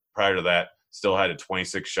mind. But prior to that, still had a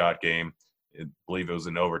 26-shot game. I believe it was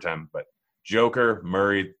in overtime. But Joker,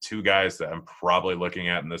 Murray, two guys that I'm probably looking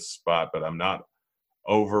at in this spot, but I'm not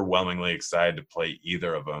overwhelmingly excited to play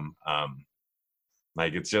either of them.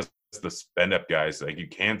 Like it's just the spend-up guys. Like you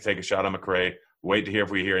can take a shot on McRae. Wait to hear if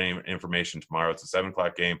we hear any information tomorrow. It's a 7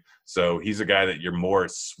 o'clock game. So he's a guy that you're more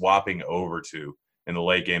swapping over to in the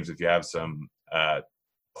late games if you have some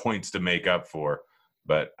points to make up for.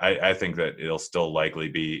 But I think that it'll still likely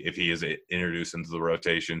be, if he is introduced into the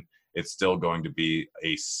rotation, it's still going to be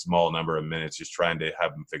a small number of minutes, just trying to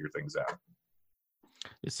have him figure things out.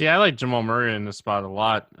 You see, I like Jamal Murray in this spot a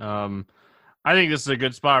lot. I think this is a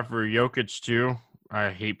good spot for Jokic too. I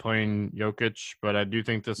hate playing Jokic, but I do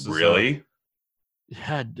think this is really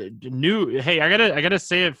new. Hey, I gotta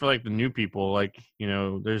say it for like the new people. Like, you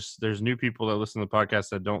know, there's new people that listen to the podcast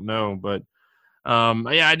that don't know, but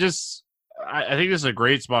yeah, I think this is a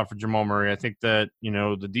great spot for Jamal Murray. I think that, you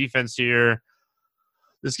know, the defense here,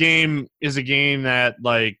 this game is a game that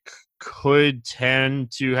like could tend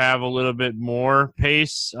to have a little bit more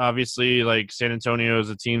pace. Obviously, like San Antonio is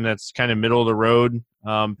a team that's kind of middle of the road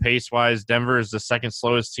pace wise. Denver is the second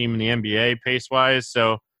slowest team in the NBA pace wise.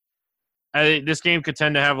 So I think this game could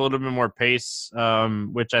tend to have a little bit more pace,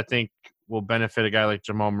 which I think will benefit a guy like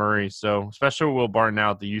Jamal Murray. So especially with Will Barton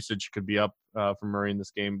out, the usage could be up for Murray in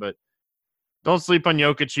this game. But don't sleep on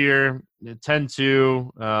Jokic here.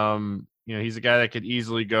 10-2. You know, he's a guy that could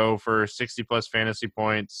easily go for 60-plus fantasy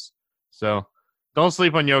points. So don't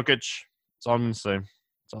sleep on Jokic. That's all I'm going to say.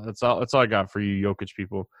 That's all I got for you Jokic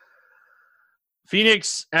people.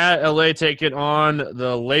 Phoenix at LA take it on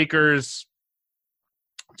the Lakers.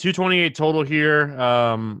 228 total here.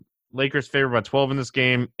 Lakers favored by 12 in this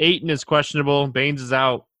game. Ayton is questionable. Baines is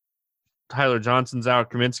out. Tyler Johnson's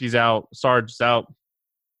out. Kaminsky's out. Sarge is out.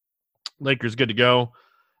 Lakers good to go.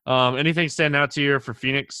 Anything stand out to you for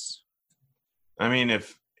Phoenix? I mean,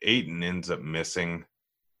 if Ayton ends up missing,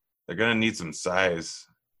 they're going to need some size.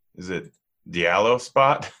 Is it Diallo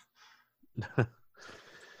spot?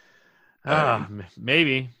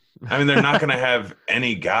 Maybe. I mean, they're not going to have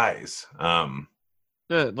any guys.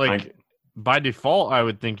 By default, I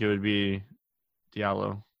would think it would be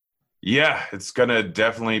Diallo. Yeah, it's going to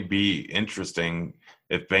definitely be interesting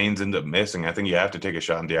if Baines ends up missing. I think you have to take a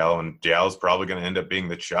shot on Diallo, and Diallo's probably going to end up being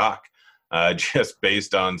the chalk just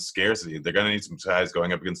based on scarcity. They're going to need some size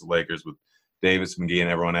going up against the Lakers with Davis, McGee, and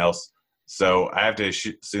everyone else. So I have to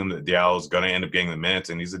assume that Diallo's going to end up getting the minutes,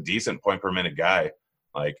 and he's a decent point-per-minute guy,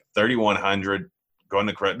 like 3,100.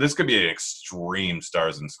 This could be an extreme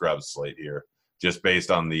stars and scrubs slate here, just based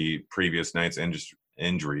on the previous night's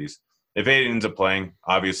injuries. If Ayton ends up playing,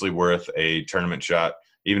 obviously worth a tournament shot.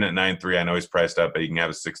 Even at 9-3, I know he's priced up, but he can have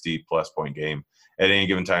a 60-plus point game at any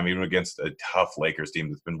given time, even against a tough Lakers team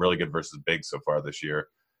that's been really good versus big so far this year.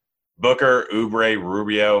 Booker, Oubre,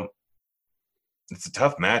 Rubio, it's a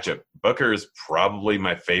tough matchup. Booker is probably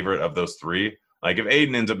my favorite of those three. Like, if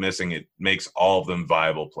Ayton ends up missing, it makes all of them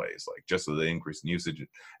viable plays, like just with the increase in usage and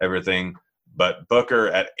everything. But Booker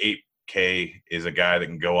at 8K is a guy that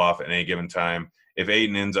can go off at any given time. If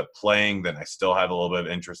Ayton ends up playing, then I still have a little bit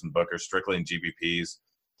of interest in Booker, strictly in GPPs.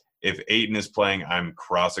 If Ayton is playing, I'm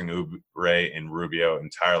crossing Oubre and Rubio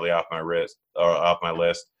entirely off my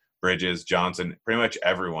list. Bridges, Johnson, pretty much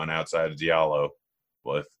everyone outside of Diallo.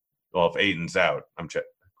 If Ayton's out, I'm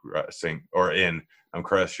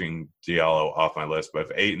crushing Diallo off my list. But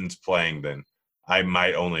if Ayton's playing, then I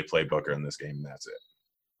might only play Booker in this game, and that's it.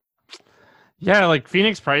 Yeah, like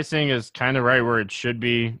Phoenix pricing is kind of right where it should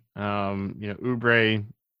be. Oubre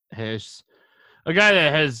has a guy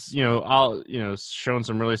that has, shown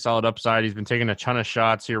some really solid upside. He's been taking a ton of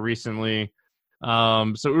shots here recently. So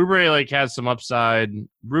Oubre has some upside.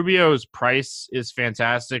 Rubio's price is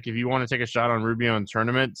fantastic. If you want to take a shot on Rubio in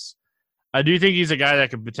tournaments, I do think he's a guy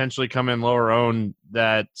that could potentially come in lower owned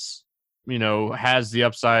that, has the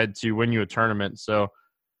upside to win you a tournament. So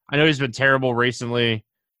I know he's been terrible recently.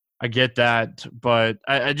 I get that, but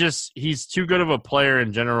he's too good of a player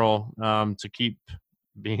in general to keep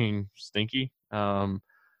being stinky. On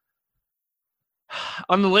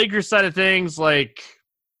the Lakers side of things, Anthony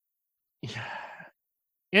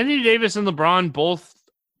Davis and LeBron both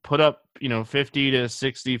put up, 50 to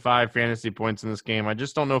 65 fantasy points in this game. I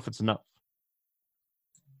just don't know if it's enough.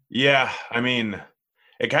 Yeah, I mean,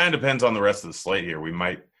 it kind of depends on the rest of the slate here. We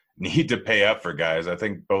might need to pay up for guys. I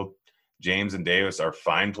think both James and Davis are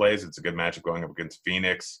fine plays. It's a good matchup going up against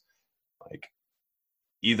Phoenix.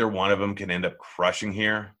 Either one of them can end up crushing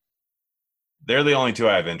here. They're the only two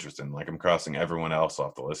I have interest in. I'm crossing everyone else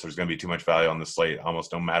off the list. There's going to be too much value on the slate,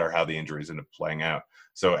 almost no matter how the injuries end up playing out.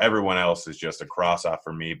 So everyone else is just a cross-off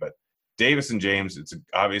for me. But Davis and James, it's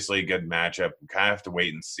obviously a good matchup. We kind of have to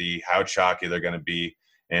wait and see how chalky they're going to be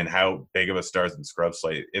and how big of a stars and scrub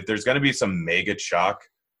slate. If there's going to be some mega chalk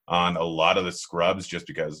on a lot of the scrubs, just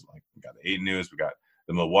because we got the 8 news, we got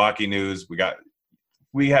the Milwaukee news,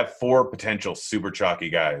 we have 4 potential super chalky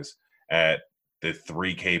guys at the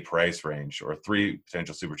 3K price range, or 3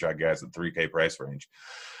 potential super chalky guys at 3K price range.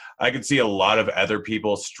 I could see a lot of other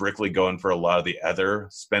people strictly going for a lot of the other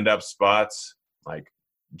spend up spots.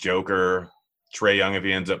 Joker, Trae Young if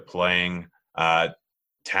he ends up playing,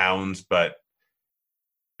 Towns, but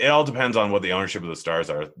it all depends on what the ownership of the stars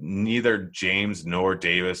are. Neither James nor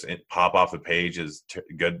Davis pop off the page as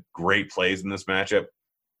great plays in this matchup.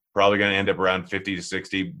 Probably going to end up around 50 to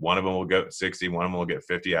 60. One of them will go 60. One of them will get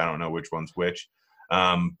 50. I don't know which one's which.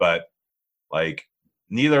 But like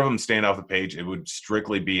neither of them stand off the page. It would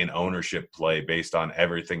strictly be an ownership play based on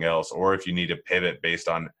everything else. Or if you need to pivot based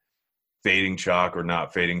on fading chalk or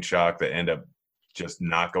not fading chalk that end up just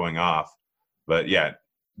not going off. But yeah,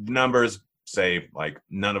 numbers say like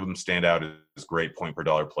none of them stand out as great point per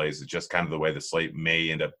dollar plays. It's just kind of the way the slate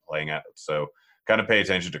may end up playing out. So kind of pay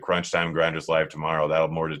attention to Crunch Time Grinders Live tomorrow. That'll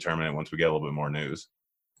more determine it once we get a little bit more news.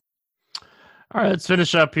 All right, let's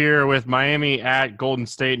finish up here with Miami at Golden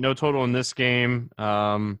State. No total in this game.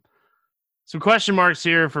 Some question marks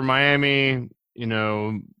here for Miami. You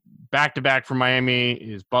know, back-to-back for Miami.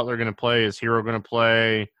 Is Butler going to play? Is Hero going to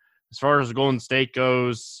play? As far as Golden State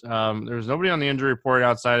goes, there's nobody on the injury report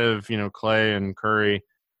outside of, Clay and Curry.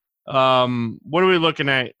 What are we looking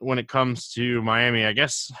at when it comes to Miami? I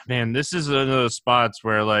guess, man, this is one of those spots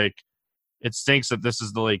where, like, it stinks that this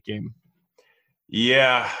is the late game.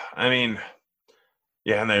 Yeah, I mean,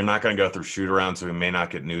 yeah, and they're not going to go through shoot-around, so we may not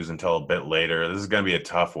get news until a bit later. This is going to be a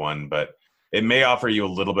tough one, but it may offer you a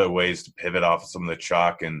little bit of ways to pivot off of some of the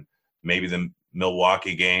chalk and maybe the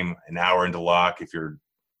Milwaukee game an hour into lock if you're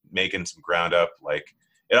making some ground up. Like,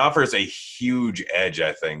 it offers a huge edge,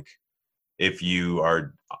 I think, if you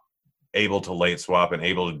are able to late swap and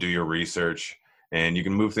able to do your research, and you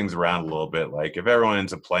can move things around a little bit. Like, if everyone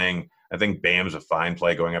ends up playing, I think Bam's a fine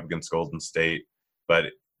play going up against Golden State, but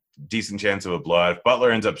decent chance of a blowout. If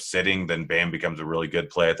Butler ends up sitting, then Bam becomes a really good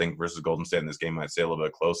play, I think, versus Golden State in this game. Might stay a little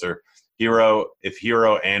bit closer. If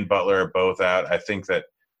Hero and Butler are both out, I think that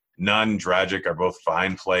Nunn, Dragic are both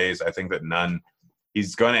fine plays. I think that Nunn,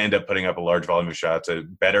 he's going to end up putting up a large volume of shots, a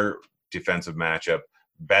better defensive matchup,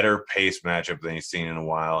 better pace matchup than he's seen in a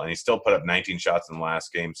while. And he still put up 19 shots in the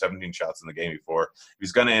last game, 17 shots in the game before. If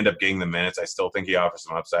he's going to end up getting the minutes, I still think he offers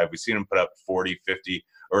some upside. We've seen him put up 40, 50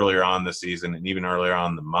 earlier on this season and even earlier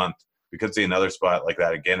on in the month. We could see another spot like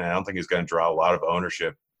that again. I don't think he's going to draw a lot of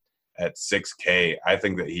ownership at 6K. I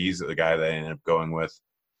think that he's the guy that I ended up going with.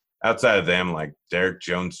 Outside of them, like Derek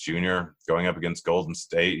Jones Jr. going up against Golden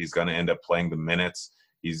State, he's going to end up playing the minutes.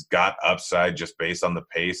 He's got upside just based on the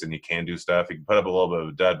pace, and he can do stuff. He can put up a little bit of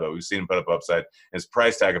a dud, but we've seen him put up upside. His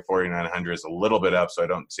price tag of $4,900 is a little bit up, so I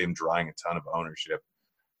don't see him drawing a ton of ownership.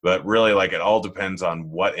 But really, like, it all depends on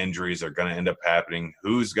what injuries are going to end up happening,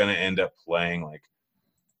 who's going to end up playing. Like,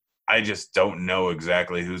 I just don't know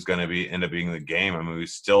exactly who's going to end up being in the game. I mean, we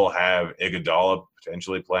still have Iguodala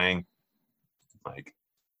potentially playing. Like,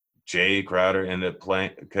 Jay Crowder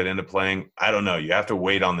could end up playing. I don't know. You have to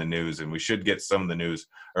wait on the news, and we should get some of the news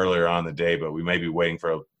earlier on in the day, but we may be waiting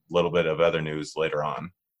for a little bit of other news later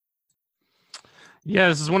on. Yeah,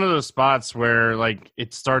 this is one of those spots where, like,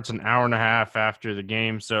 it starts an hour and a half after the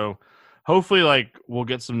game. So hopefully, like, we'll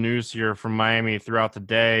get some news here from Miami throughout the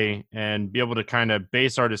day and be able to kind of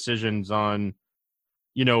base our decisions on,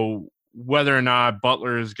 whether or not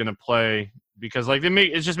Butler is going to play. Because, like,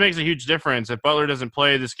 it just makes a huge difference. If Butler doesn't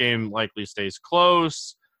play, this game likely stays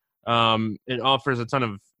close. It offers a ton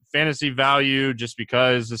of fantasy value just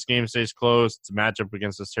because this game stays close. It's a matchup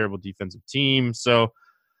against this terrible defensive team. So,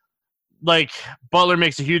 like, Butler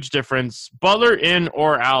makes a huge difference. Butler in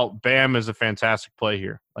or out, Bam is a fantastic play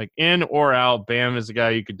here. Like, in or out, Bam is a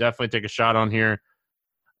guy you could definitely take a shot on here.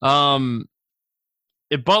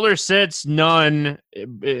 If Butler sits, Nunn.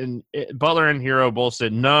 Butler and Hero both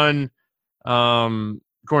sit, Nunn. Goran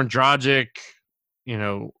Dragic,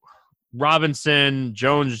 Robinson,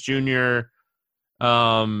 Jones Jr.,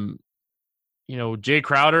 Jay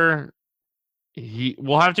Crowder.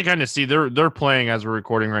 We'll have to kind of see. They're playing as we're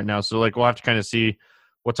recording right now, so like we'll have to kind of see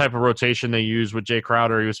what type of rotation they use with Jay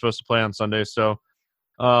Crowder. He was supposed to play on Sunday, so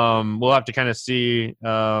we'll have to kind of see.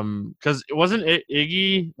 Because it wasn't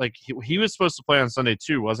Iggy, like he was supposed to play on Sunday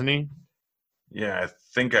too, wasn't he? Yeah, I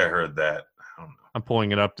think I heard that. I don't know. I'm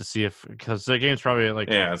pulling it up to see because the game's probably like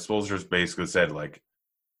Spoelstra's basically said like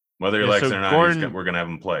whether he likes it or not, we're gonna have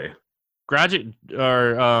him play. Crowder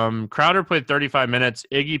played 35 minutes.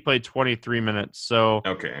 Iggy played 23 minutes. So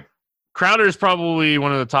okay, Crowder is probably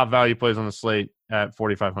one of the top value plays on the slate at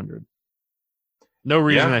 4,500. No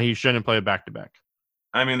reason that he shouldn't play a back-to-back.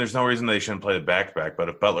 I mean, there's no reason they shouldn't play a back-to-back. But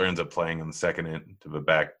if Butler ends up playing in the second end of a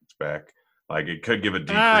back-to-back, like it could give a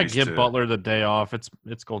decrease. Give Butler the day off. It's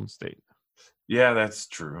Golden State. Yeah, that's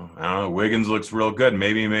true. I don't know. Wiggins looks real good.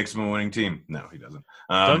 Maybe he makes him a winning team. No, he doesn't.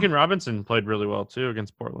 Duncan Robinson played really well too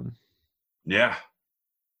against Portland. Yeah.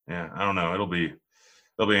 I don't know. It'll be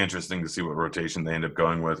it'll be interesting to see what rotation they end up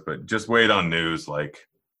going with. But just wait on news. Like,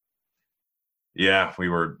 yeah, we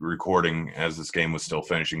were recording as this game was still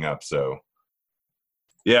finishing up. So,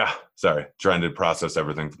 yeah, sorry, trying to process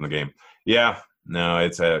everything from the game. Yeah, no,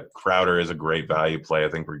 Crowder is a great value play, I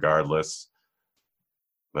think, regardless.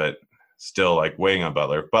 But still, like, waiting on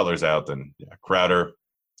Butler. If Butler's out, then yeah, Crowder,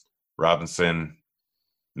 Robinson,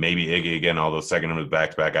 maybe Iggy again, although second him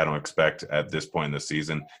back-to-back, I don't expect at this point in the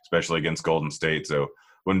season, especially against Golden State. So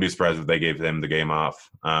wouldn't be surprised if they gave him the game off.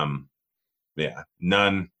 Yeah,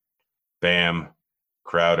 Nunn, Bam,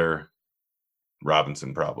 Crowder,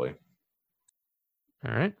 Robinson probably.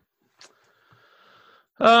 All right.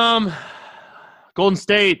 Golden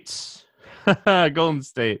State. Golden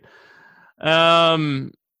State.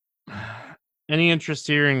 Any interest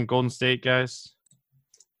here in Golden State, guys?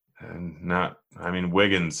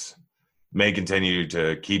 Wiggins may continue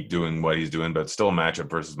to keep doing what he's doing, but still a matchup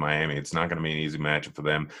versus Miami. It's not going to be an easy matchup for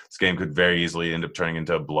them. This game could very easily end up turning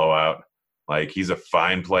into a blowout. Like, he's a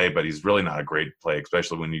fine play, but he's really not a great play,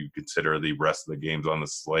 especially when you consider the rest of the games on the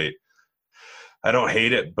slate. I don't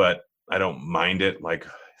hate it, but I don't mind it. Like,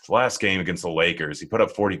 the last game against the Lakers, he put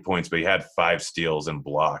up 40 points, but he had 5 steals and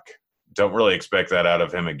block. Don't really expect that out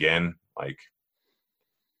of him again. Like,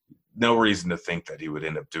 no reason to think that he would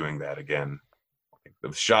end up doing that again.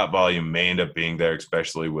 The shot volume may end up being there,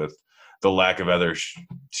 especially with the lack of other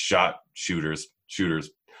shot shooters.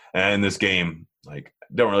 And in this game, like,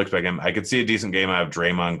 don't really expect him. I could see a decent game out of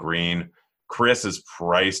Draymond Green. Chris is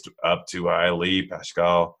priced up too highly.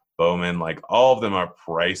 Pascal, Bowman, like, all of them are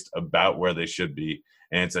priced about where they should be.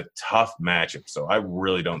 And it's a tough matchup. So I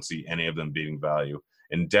really don't see any of them beating value,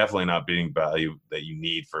 and definitely not beating value that you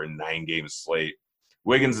need for a 9-game slate.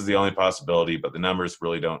 Wiggins is the only possibility, but the numbers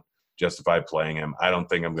really don't justify playing him. I don't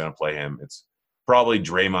think I'm going to play him. It's probably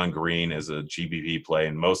Draymond Green as a GPP play,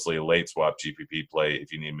 and mostly a late swap GPP play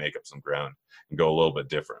if you need to make up some ground and go a little bit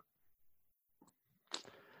different.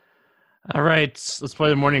 All right, let's play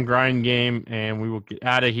the morning grind game, and we will get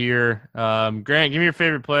out of here. Grant, give me your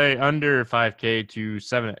favorite play under 5K to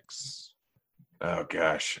 7X. Oh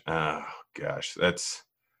gosh, that's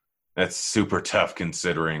super tough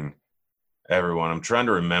considering everyone. I'm trying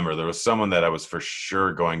to remember. There was someone that I was for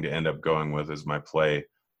sure going to end up going with as my play,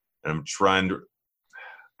 and I'm trying to.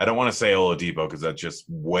 I don't want to say Oladipo because that's just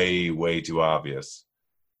way too obvious,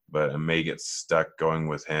 but I may get stuck going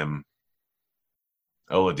with him.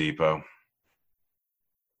 Oladipo.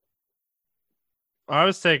 I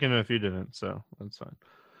was taking it if you didn't, so that's fine.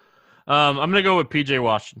 I'm going to go with PJ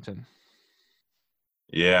Washington.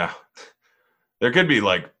 Yeah. There could be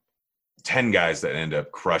like 10 guys that end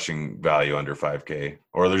up crushing value under 5K,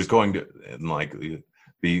 or there's going to likely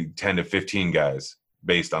be 10 to 15 guys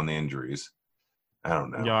based on the injuries. I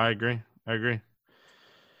don't know. Yeah, I agree.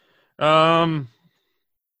 Over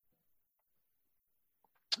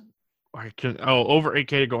 8K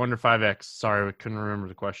to go under 5X. Sorry, I couldn't remember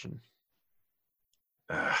the question.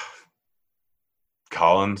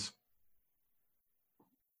 Collins.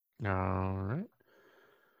 All right.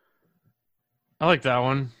 I like that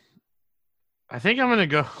one. I think I'm going to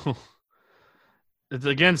go. It's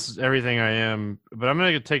against everything I am, but I'm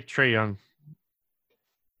going to take Trae Young.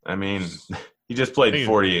 I mean, he just played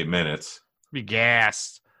 48 minutes. Be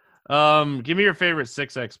gassed. Give me your favorite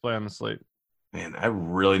 6X play on the slate. Man, I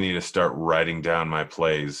really need to start writing down my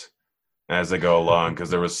plays as I go along, because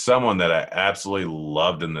there was someone that I absolutely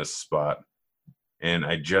loved in this spot, and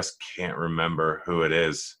I just can't remember who it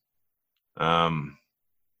is. I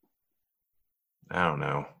don't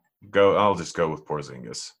know. I'll just go with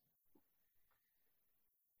Porzingis.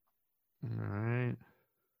 All right.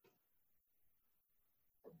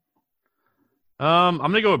 I'm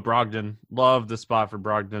gonna go with Brogdon. Love the spot for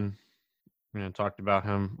Brogdon. Talked about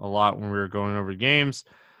him a lot when we were going over the games.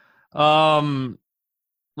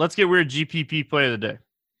 Let's get weird GPP play of the day.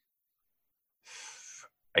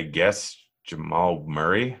 I guess Jamal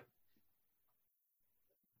Murray.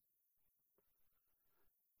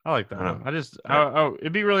 I like that one.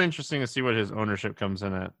 It'd be really interesting to see what his ownership comes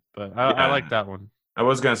in at, but I like that one. I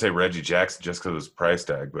was going to say Reggie Jackson just because of his price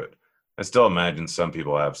tag, but I still imagine some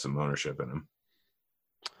people have some ownership in him.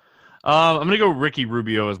 I'm going to go Ricky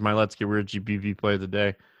Rubio as my Let's Get Weird GPP play of the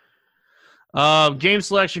day. Game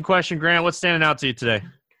selection question, Grant. What's standing out to you today?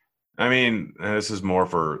 I mean, this is more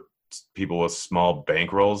for people with small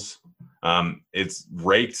bankrolls. It's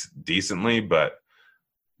raked decently, but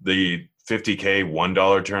the $50K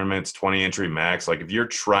 $1 tournaments, 20 entry max. Like, if you're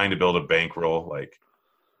trying to build a bankroll, like,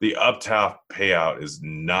 the up top payout is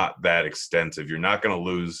not that extensive. You're not going to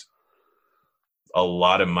lose a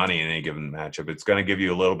lot of money in any given matchup. It's going to give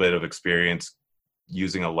you a little bit of experience,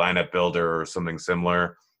 using a lineup builder or something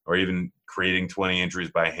similar, or even creating 20 entries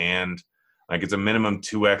by hand. Like it's a minimum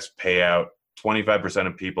 2x payout. 25%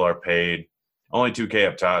 of people are paid. Only 2K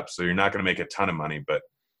up top, so you're not going to make a ton of money, but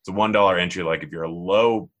it's a $1 entry. Like if you're a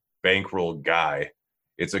low bankroll guy,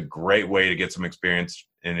 it's a great way to get some experience.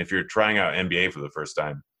 And if you're trying out NBA for the first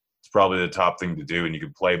time, it's probably the top thing to do. And you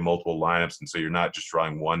can play multiple lineups, and so you're not just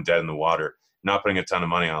drawing one dead in the water, not putting a ton of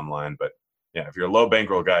money online. But yeah, if you're a low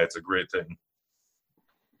bankroll guy, it's a great thing.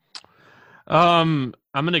 I'm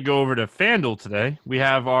going to go over to FanDuel today. We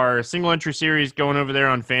have our single entry series going over there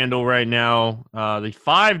on FanDuel right now. The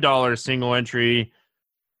 $5 single entry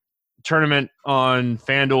tournament on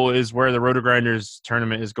FanDuel is where the Roto-Grinders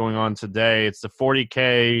tournament is going on today. It's the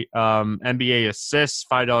 40K NBA assists,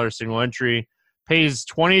 $5 single entry. Pays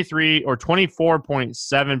 23 or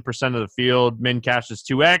 24.7% of the field. Min cash is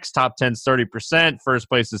 2x. Top 10's 30%. First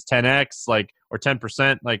place is 10x, or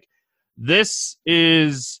 10%. This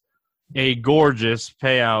is a gorgeous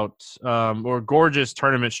payout or gorgeous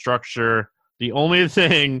tournament structure. The only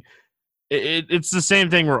thing, it's the same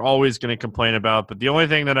thing we're always going to complain about, but the only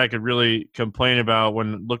thing that I could really complain about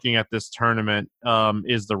when looking at this tournament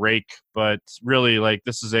is the rake. But really,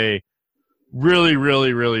 this is a really,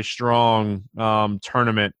 really, really strong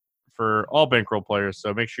tournament for all bankroll players.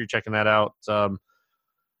 So make sure you're checking that out.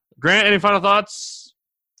 Grant, any final thoughts?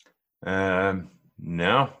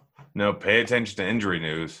 No. Pay attention to injury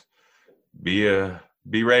news. Be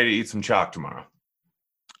ready to eat some chalk tomorrow.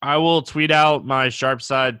 I will tweet out my sharp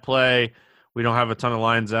side play. We don't have a ton of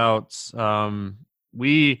lines out. I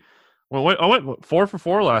went 4 for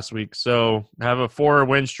 4 last week, so I have a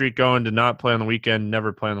 4-win streak going to not play on the weekend,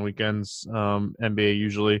 never play on the weekends, NBA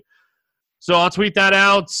usually. So I'll tweet that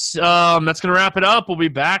out. That's going to wrap it up. We'll be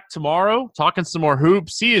back tomorrow talking some more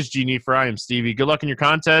hoops. He is Genie for I am Stevie. Good luck in your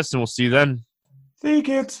contest, and we'll see you then. See you,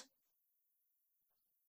 kids.